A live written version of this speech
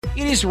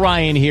It is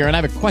Ryan here, and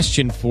I have a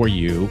question for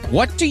you.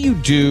 What do you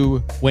do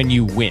when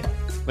you win?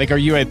 Like, are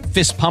you a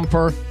fist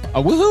pumper,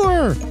 a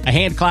woohooer, a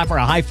hand clapper,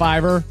 a high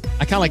fiver?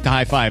 I kind of like the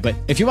high five, but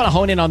if you want to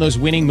hone in on those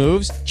winning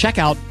moves, check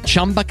out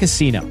Chumba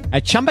Casino.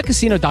 At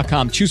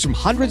ChumbaCasino.com, choose from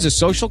hundreds of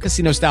social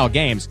casino-style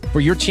games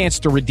for your chance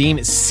to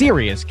redeem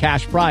serious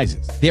cash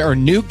prizes. There are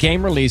new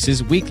game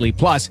releases weekly,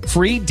 plus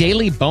free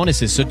daily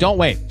bonuses. So don't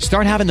wait.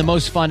 Start having the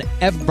most fun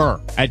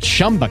ever at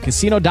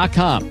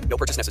ChumbaCasino.com. No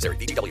purchase necessary.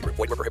 VGW Group.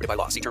 Void where prohibited by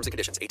law. See terms and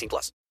conditions.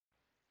 18+.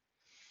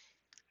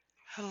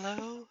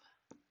 Hello,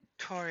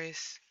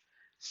 Taurus.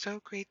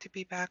 So great to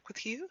be back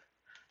with you.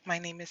 My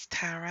name is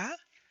Tara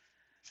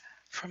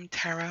from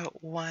Tara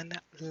One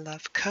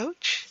Love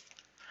Coach.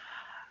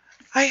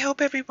 I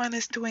hope everyone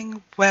is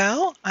doing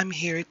well. I'm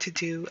here to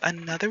do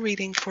another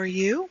reading for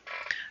you.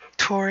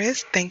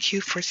 Taurus, thank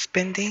you for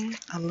spending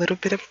a little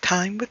bit of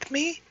time with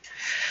me.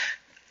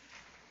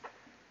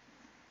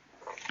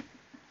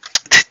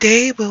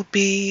 Today will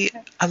be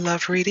a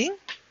love reading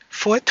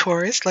for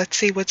Taurus. Let's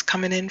see what's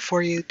coming in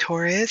for you,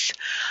 Taurus.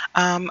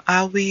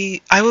 I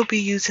will be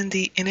using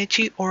the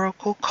energy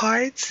oracle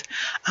cards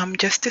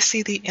just to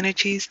see the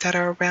energies that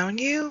are around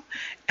you,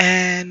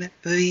 and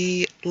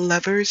the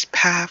Lover's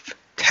Path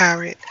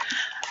Tarot.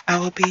 I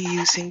will be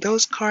using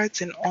those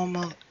cards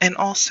and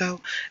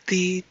also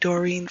the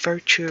Doreen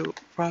Virtue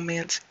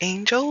Romance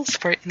Angels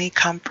for any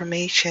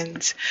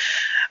confirmations.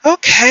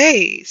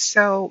 Okay,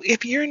 so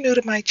if you're new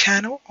to my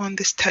channel, on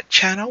this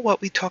channel, what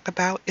we talk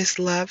about is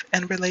love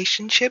and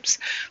relationships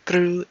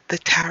through the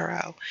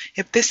tarot.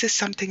 If this is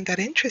something that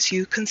interests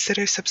you,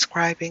 consider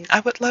subscribing. I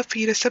would love for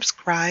you to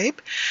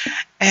subscribe,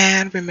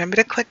 and remember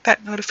to click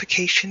that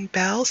notification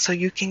bell so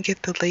you can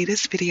get the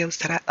latest videos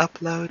that I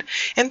upload.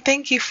 And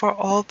thank you for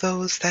all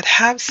those that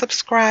have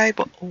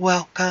subscribed.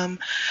 Welcome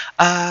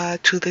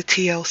to the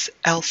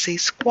TLC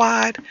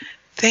squad.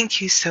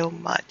 Thank you so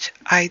much.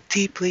 I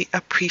deeply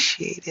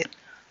appreciate it.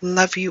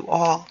 Love you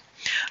all.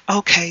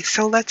 Okay,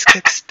 so let's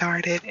get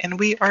started. And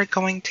we are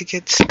going to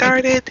get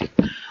started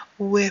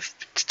with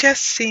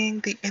just seeing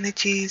the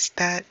energies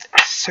that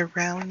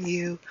surround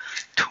you,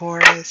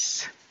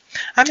 Taurus.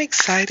 I'm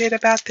excited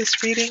about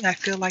this reading. I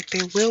feel like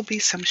there will be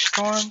some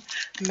strong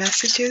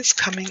messages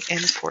coming in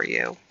for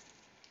you.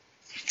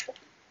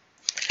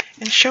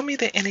 And show me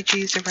the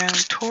energies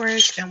around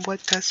Taurus, and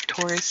what does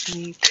Taurus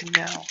need to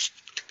know?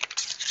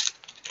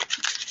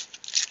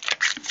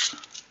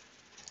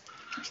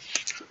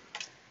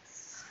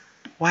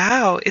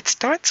 Wow, it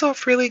starts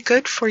off really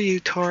good for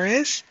you,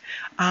 Taurus.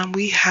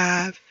 We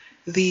have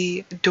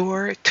the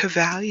door to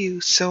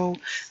value. So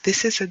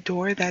this is a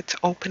door that's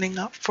opening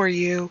up for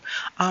you.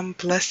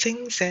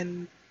 Blessings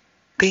and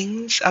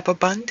things of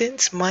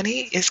abundance,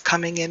 money is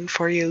coming in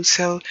for you.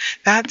 So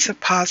that's a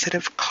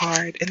positive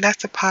card, and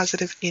that's a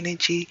positive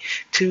energy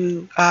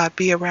to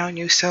be around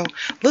you. So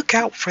look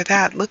out for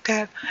that. Look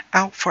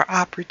out for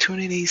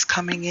opportunities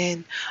coming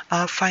in,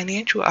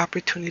 financial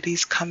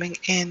opportunities coming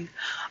in.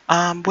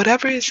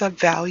 Whatever is of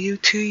value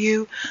to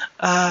you,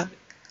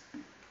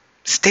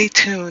 stay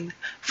tuned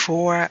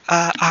for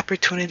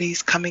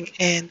opportunities coming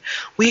in.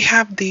 We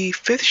have the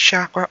 5th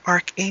chakra,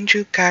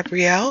 Archangel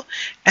Gabriel,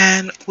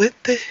 and with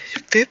the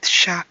 5th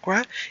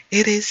chakra,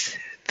 it is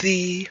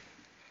the...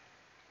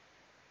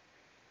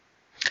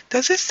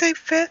 Does it say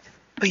 5th?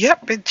 Oh,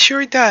 yep, it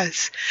sure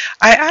does.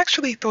 I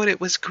actually thought it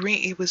was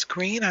green. It was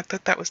green. I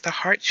thought that was the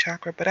heart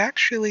chakra, but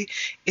actually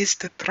it's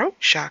the throat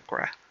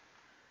chakra.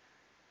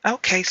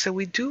 Okay, so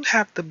we do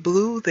have the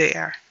blue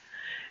there,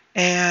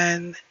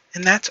 and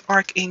that's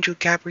Archangel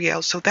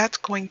Gabriel. So that's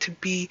going to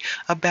be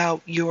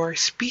about your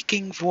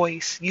speaking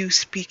voice, you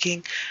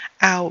speaking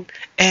out.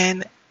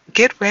 And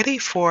get ready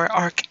for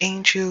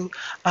Archangel,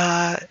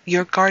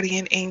 your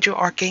guardian angel,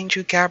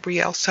 Archangel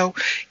Gabriel. So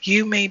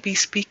you may be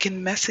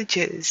speaking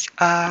messages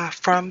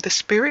from the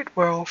spirit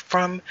world,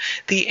 from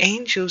the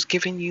angels,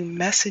 giving you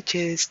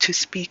messages to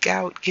speak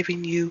out,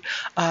 giving you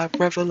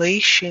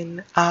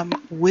revelation,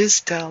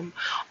 wisdom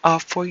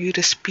for you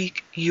to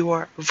speak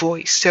your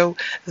voice. So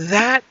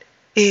that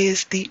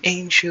is the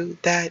angel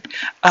that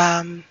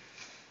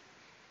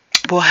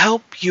will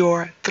help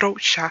your throat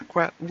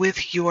chakra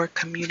with your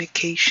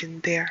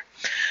communication there.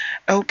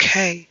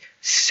 Okay,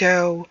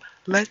 so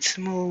let's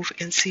move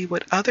and see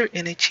what other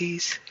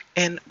energies,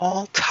 and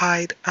all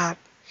tied up.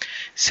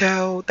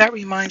 So that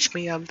reminds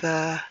me of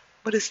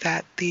what is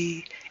that?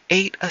 The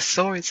 8 of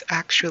Swords,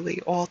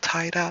 actually, all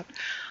tied up.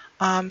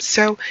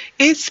 So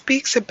it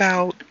speaks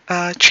about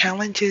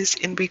challenges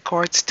in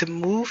regards to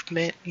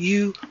movement,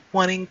 you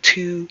wanting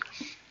to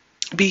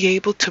be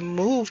able to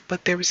move,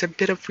 but there is a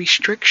bit of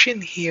restriction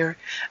here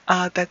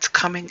that's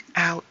coming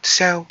out.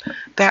 So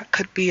that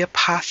could be a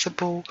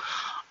possible,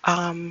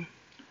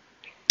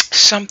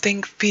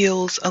 something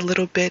feels a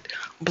little bit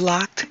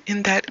blocked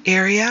in that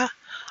area,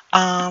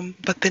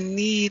 but the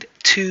need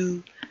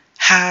to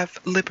have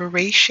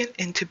liberation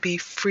and to be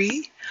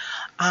free.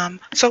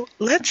 So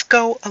let's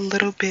go a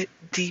little bit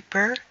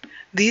deeper.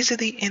 These are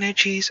the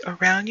energies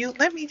around you.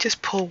 Let me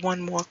just pull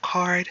one more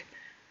card.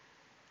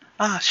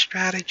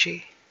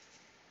 Strategy.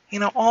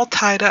 All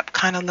tied up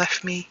kind of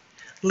left me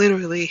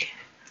literally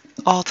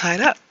all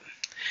tied up.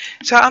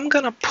 So I'm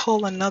going to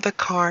pull another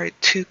card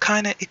to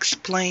kind of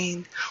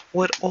explain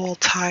what all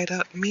tied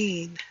up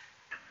mean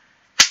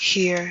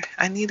here.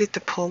 I needed to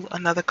pull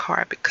another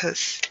card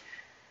because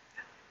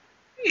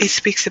it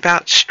speaks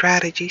about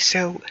strategy.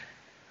 So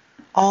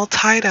all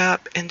tied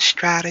up and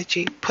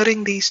strategy,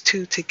 putting these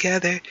two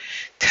together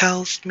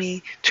tells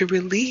me to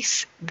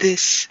release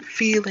this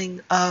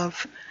feeling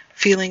of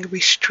feeling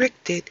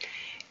restricted.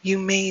 You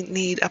may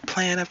need a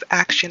plan of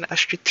action, a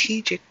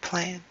strategic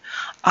plan,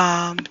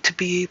 to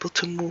be able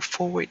to move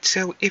forward.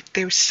 So if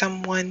there's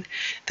someone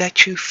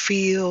that you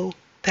feel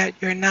that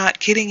you're not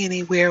getting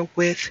anywhere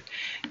with,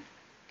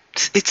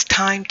 it's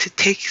time to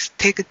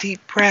take a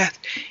deep breath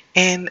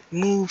and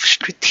move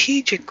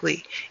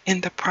strategically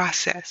in the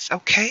process,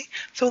 okay?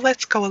 So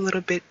let's go a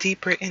little bit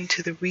deeper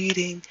into the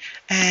reading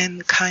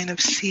and kind of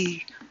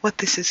see what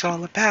this is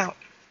all about.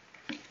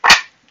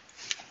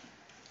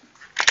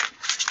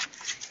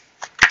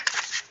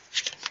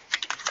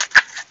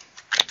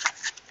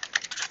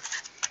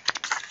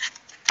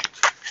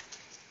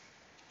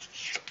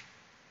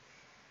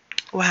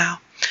 Wow.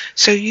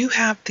 So you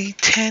have the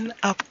Ten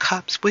of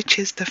Cups, which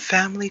is the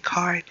family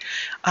card,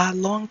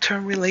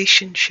 long-term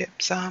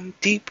relationships,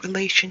 deep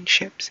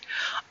relationships,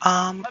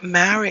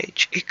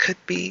 marriage. It could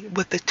be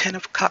with the Ten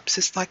of Cups.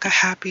 It's like a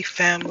happy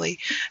family,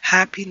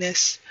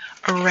 happiness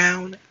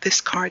around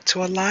this card.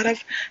 So a lot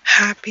of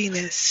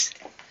happiness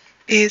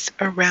is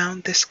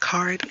around this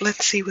card.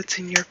 Let's see what's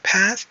in your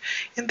past.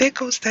 And there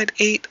goes that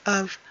Eight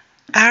of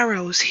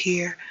Arrows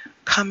here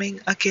coming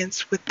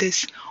against with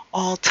this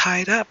all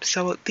tied up.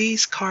 So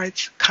these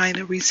cards kind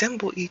of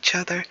resemble each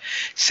other.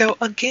 So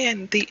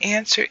again, the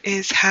answer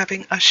is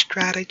having a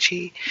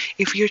strategy.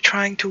 If you're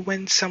trying to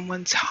win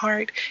someone's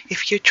heart,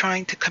 if you're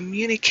trying to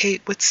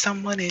communicate with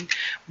someone and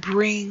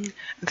bring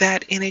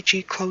that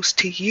energy close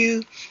to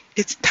you,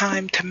 it's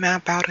time to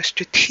map out a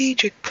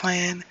strategic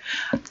plan.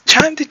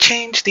 Time to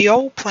change the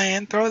old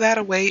plan, throw that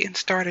away and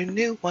start a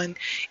new one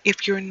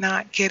if you're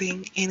not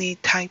getting any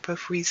type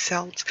of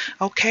results.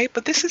 Okay,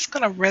 but this is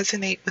going to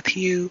resonate with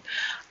you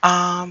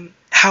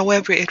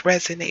however it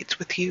resonates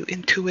with you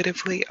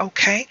intuitively,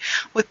 okay,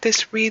 with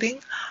this reading.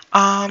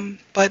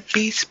 But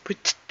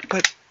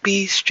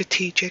be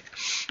strategic.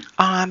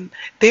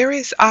 There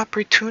is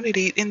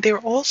opportunity, and there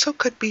also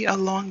could be a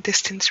long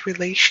distance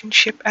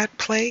relationship at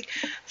play,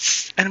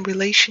 and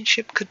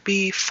relationship could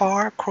be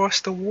far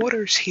across the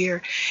waters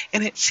here,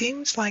 and it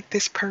seems like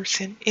this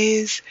person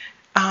is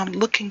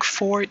looking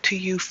forward to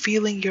you,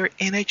 feeling your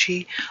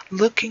energy,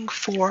 looking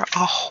for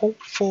a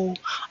hopeful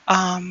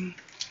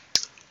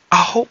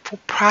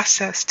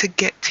process to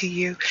get to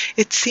you.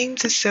 It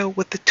seems as though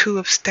with the Two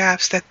of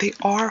Staffs that they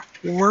are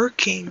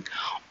working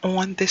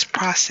on this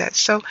process.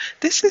 So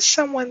this is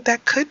someone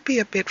that could be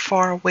a bit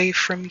far away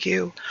from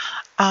you.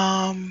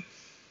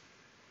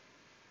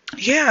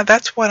 Yeah,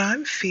 that's what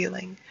I'm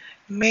feeling.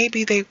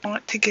 Maybe they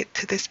want to get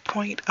to this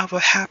point of a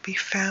happy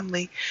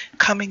family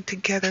coming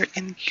together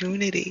in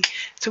unity.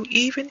 So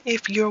even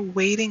if you're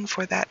waiting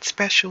for that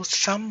special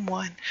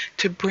someone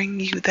to bring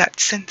you that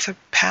sense of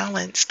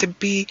balance, to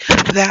be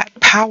that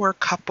power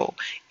couple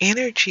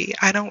energy,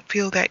 I don't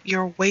feel that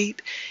your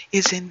wait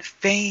is in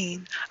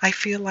vain. I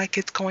feel like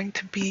it's going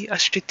to be a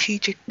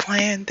strategic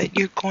plan that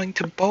you're going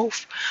to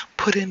both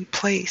put in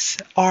place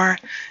for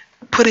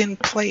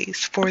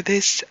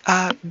this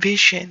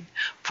vision,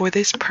 for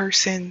this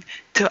person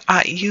to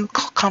you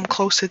come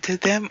closer to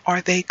them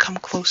or they come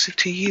closer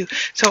to you.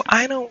 So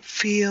I don't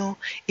feel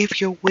if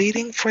you're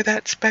waiting for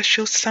that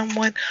special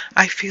someone,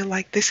 I feel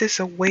like this is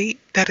a wait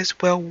that is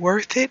well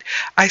worth it.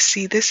 I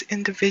see this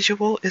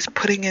individual is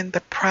putting in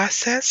the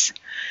process,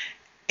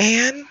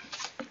 and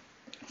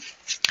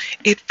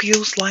it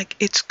feels like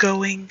it's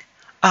coming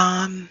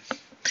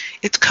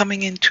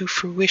into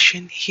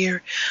fruition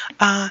here.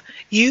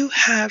 You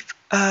have,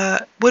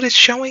 what is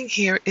showing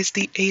here is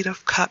the Eight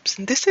of Cups.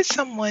 And this is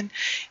someone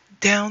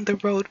down the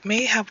road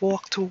may have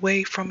walked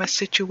away from a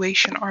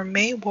situation or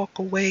may walk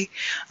away.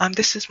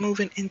 This is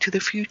moving into the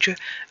future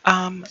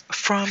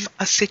from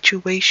a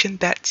situation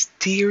that's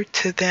dear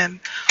to them.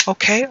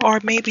 Okay?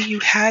 Or maybe you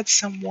had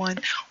someone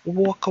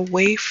walk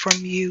away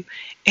from you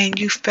and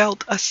you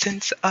felt a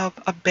sense of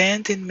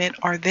abandonment,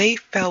 or they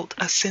felt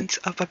a sense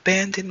of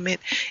abandonment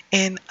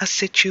in a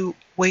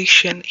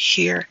situation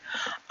here,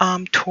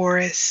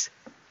 Taurus.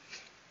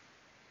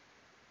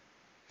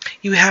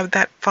 You have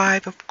that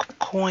Five of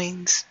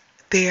Coins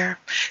there.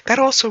 That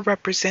also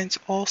represents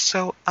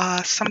also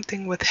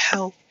something with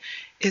health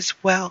as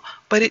well.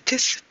 But it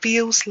just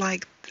feels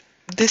like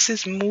this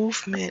is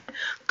movement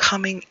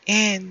coming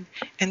in,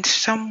 and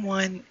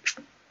someone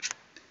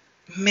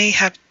may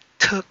have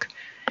took,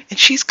 and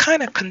she's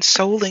kind of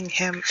consoling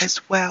him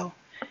as well.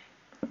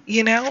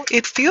 You know,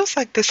 it feels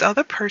like this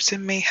other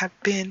person may have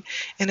been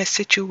in a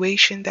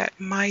situation that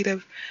might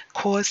have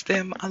caused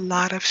them a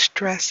lot of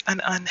stress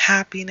and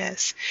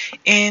unhappiness.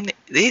 And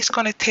it's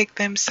going to take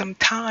them some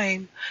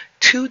time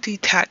to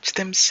detach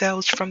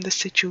themselves from the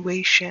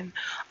situation.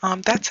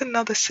 That's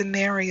another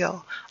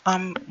scenario,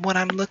 what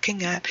I'm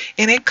looking at.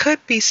 And it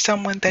could be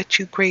someone that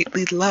you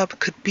greatly love,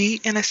 could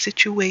be in a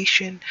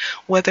situation,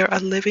 whether a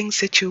living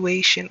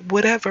situation,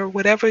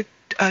 whatever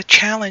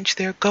challenge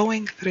they're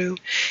going through,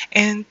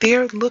 and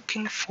they're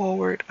looking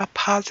forward a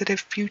positive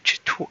future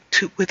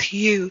to with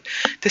you,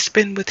 to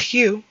spend with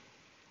you,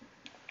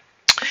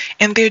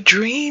 and they're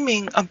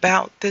dreaming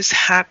about this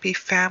happy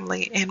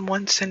family in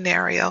one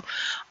scenario.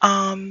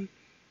 um,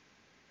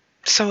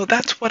 so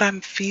that's what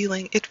I'm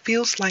feeling. It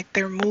feels like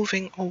they're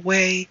moving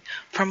away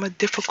from a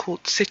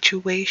difficult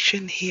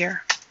situation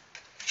here.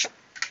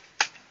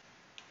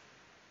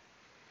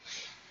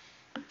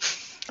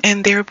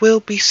 And there will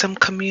be some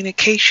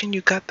communication.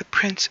 You got the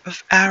Prince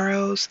of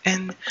Arrows,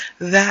 and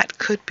that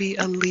could be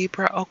a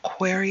Libra,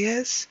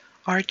 Aquarius,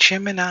 or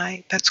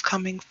Gemini that's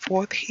coming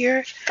forth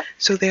here.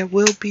 So there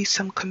will be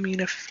some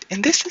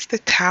and this is the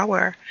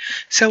Tower.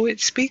 So it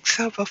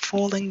speaks of a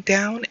falling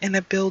down and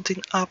a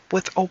building up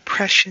with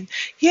oppression.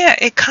 Yeah,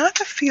 it kind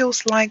of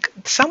feels like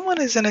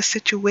someone is in a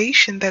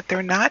situation that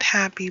they're not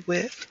happy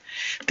with.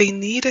 They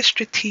need a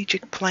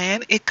strategic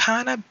plan. It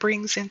kind of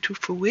brings into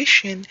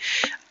fruition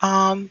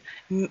um,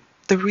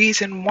 the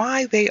reason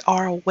why they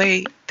are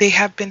away. They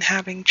have been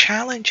having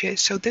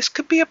challenges. So this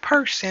could be a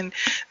person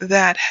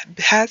that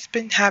has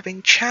been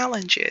having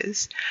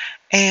challenges,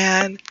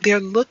 and they're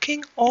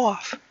looking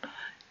off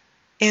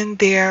in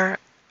their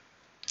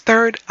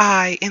third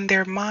eye, in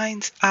their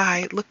mind's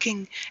eye,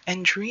 looking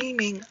and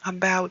dreaming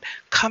about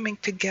coming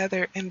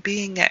together and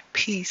being at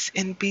peace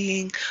and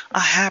being a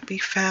happy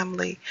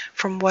family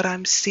from what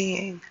I'm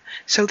seeing.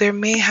 So there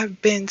may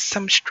have been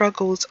some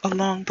struggles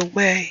along the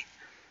way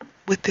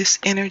with this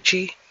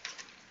energy.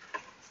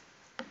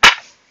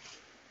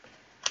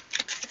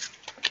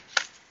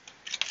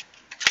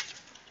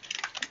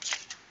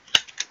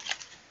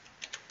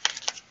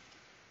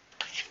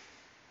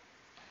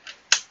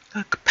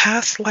 A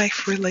past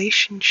life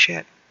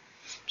relationship.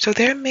 So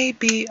there may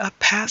be a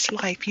past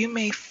life. You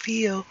may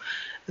feel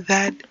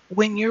that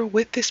when you're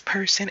with this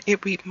person,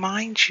 it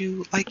reminds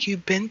you like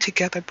you've been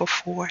together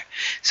before.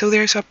 So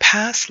there's a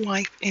past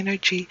life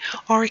energy,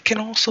 or it can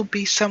also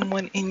be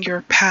someone in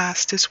your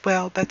past as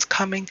well that's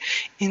coming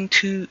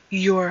into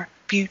your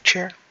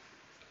future.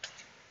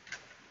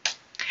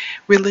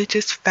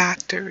 Religious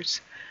factors.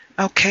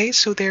 Okay,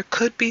 so there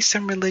could be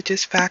some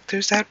religious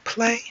factors at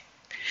play,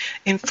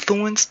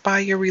 influenced by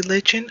your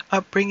religion,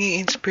 upbringing,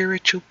 and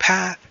spiritual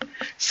path.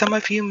 Some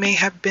of you may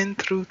have been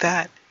through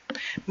that.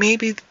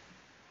 Maybe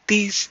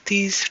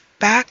these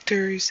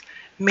factors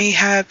may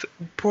have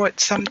brought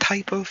some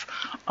type of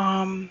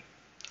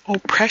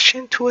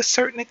oppression to a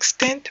certain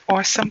extent,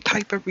 or some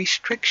type of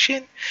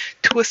restriction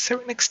to a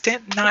certain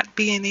extent, not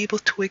being able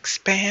to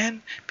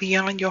expand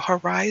beyond your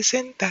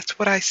horizon. That's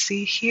what I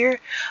see here.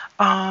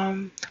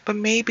 But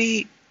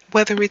maybe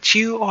whether it's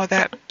you or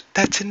that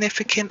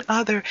significant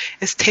other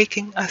is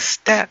taking a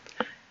step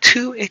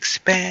to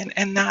expand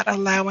and not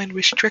allowing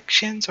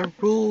restrictions or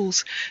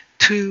rules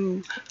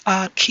to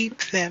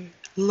keep them.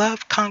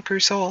 Love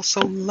conquers all.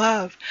 So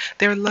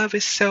their love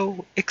is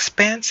so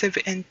expansive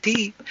and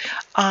deep.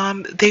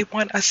 They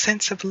want a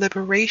sense of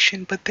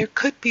liberation, but there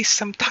could be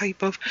some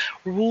type of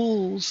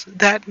rules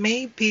that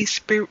may be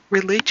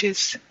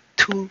religious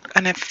to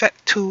an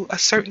effect, to a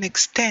certain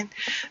extent,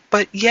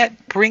 but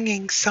yet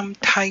bringing some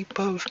type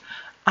of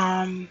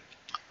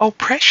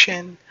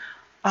oppression.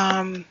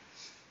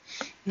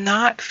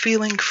 Not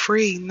feeling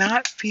free,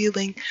 not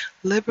feeling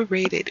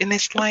liberated. And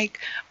it's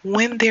like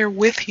when they're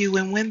with you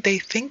and when they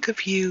think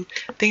of you,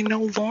 they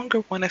no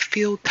longer want to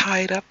feel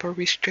tied up or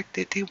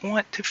restricted. They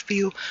want to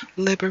feel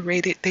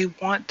liberated. They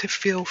want to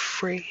feel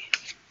free.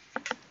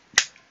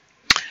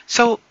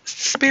 So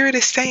Spirit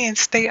is saying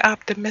stay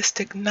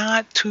optimistic,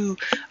 not to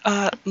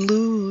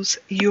lose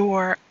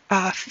your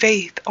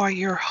faith or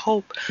your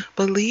hope,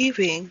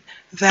 believing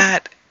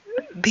that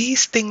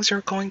these things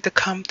are going to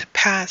come to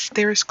pass.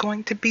 There's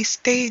going to be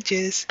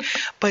stages,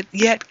 but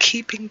yet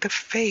keeping the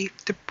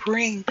faith to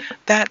bring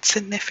that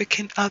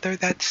significant other,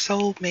 that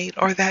soulmate,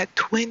 or that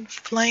twin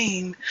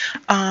flame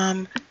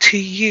to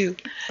you.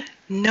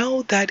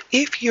 Know that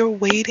if you're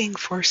waiting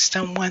for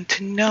someone,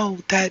 to know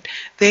that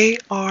they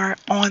are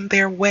on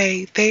their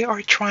way. They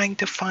are trying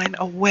to find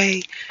a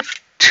way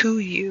to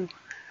you,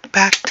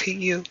 back to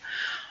you.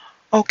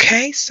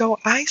 Okay, so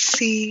I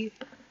see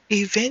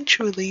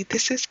eventually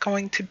this is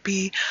going to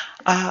be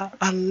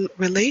a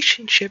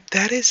relationship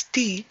that is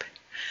deep,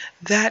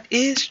 that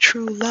is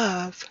true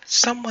love,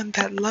 someone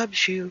that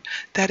loves you,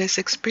 that is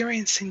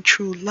experiencing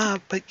true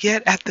love, but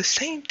yet at the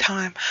same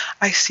time,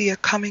 I see a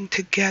coming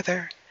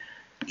together.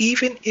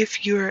 Even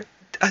if you're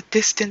a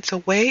distance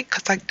away,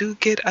 because I do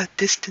get a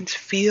distance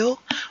feel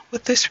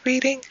with this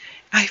reading,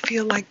 I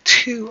feel like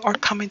two are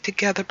coming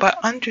together,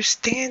 but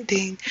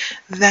understanding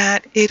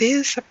that it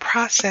is a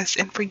process,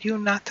 and for you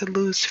not to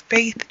lose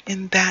faith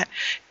in that,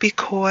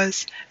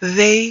 because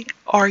they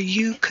or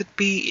you could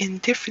be in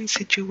different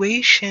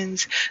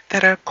situations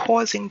that are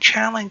causing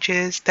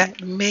challenges that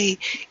may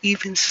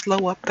even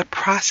slow up the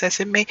process.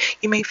 You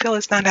may feel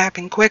it's not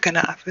happening quick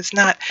enough. It's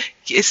not,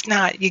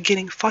 you're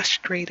getting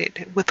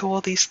frustrated with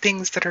all these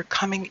things that are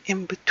coming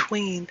in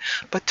between.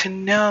 But to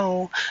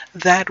know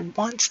that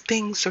once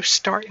things are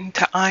starting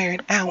to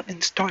iron out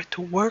and start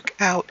to work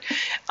out,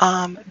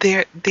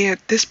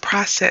 this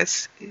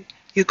process,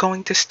 you're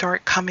going to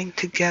start coming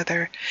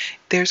together.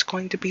 There's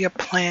going to be a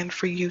plan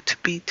for you to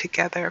be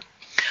together.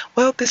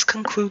 Well, this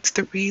concludes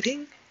the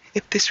reading.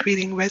 If this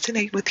reading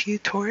resonates with you,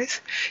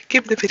 Taurus,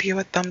 give the video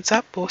a thumbs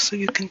up. Also,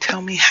 you can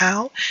tell me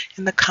how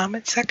in the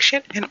comment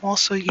section, and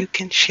also you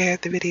can share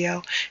the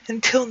video.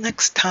 Until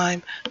next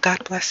time,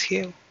 God bless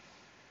you.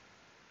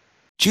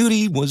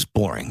 Judy was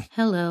boring.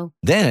 Hello.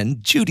 Then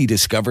Judy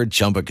discovered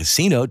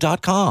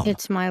ChumbaCasino.com.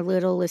 It's my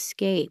little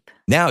escape.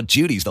 Now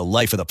Judy's the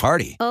life of the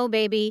party. Oh,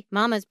 baby,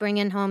 mama's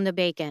bringing home the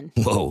bacon.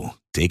 Whoa,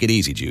 take it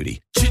easy,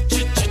 Judy.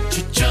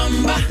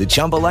 The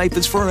Chumba life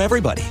is for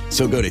everybody.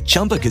 So go to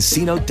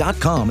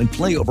ChumbaCasino.com and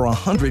play over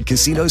 100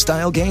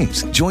 casino-style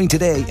games. Join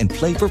today and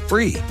play for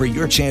free for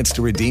your chance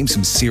to redeem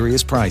some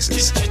serious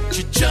prizes.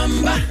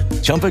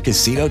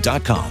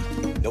 ChumbaCasino.com.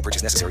 No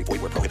purchase necessary.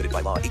 Void where prohibited by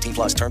law. 18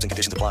 plus terms and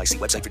conditions apply. See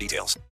website for details.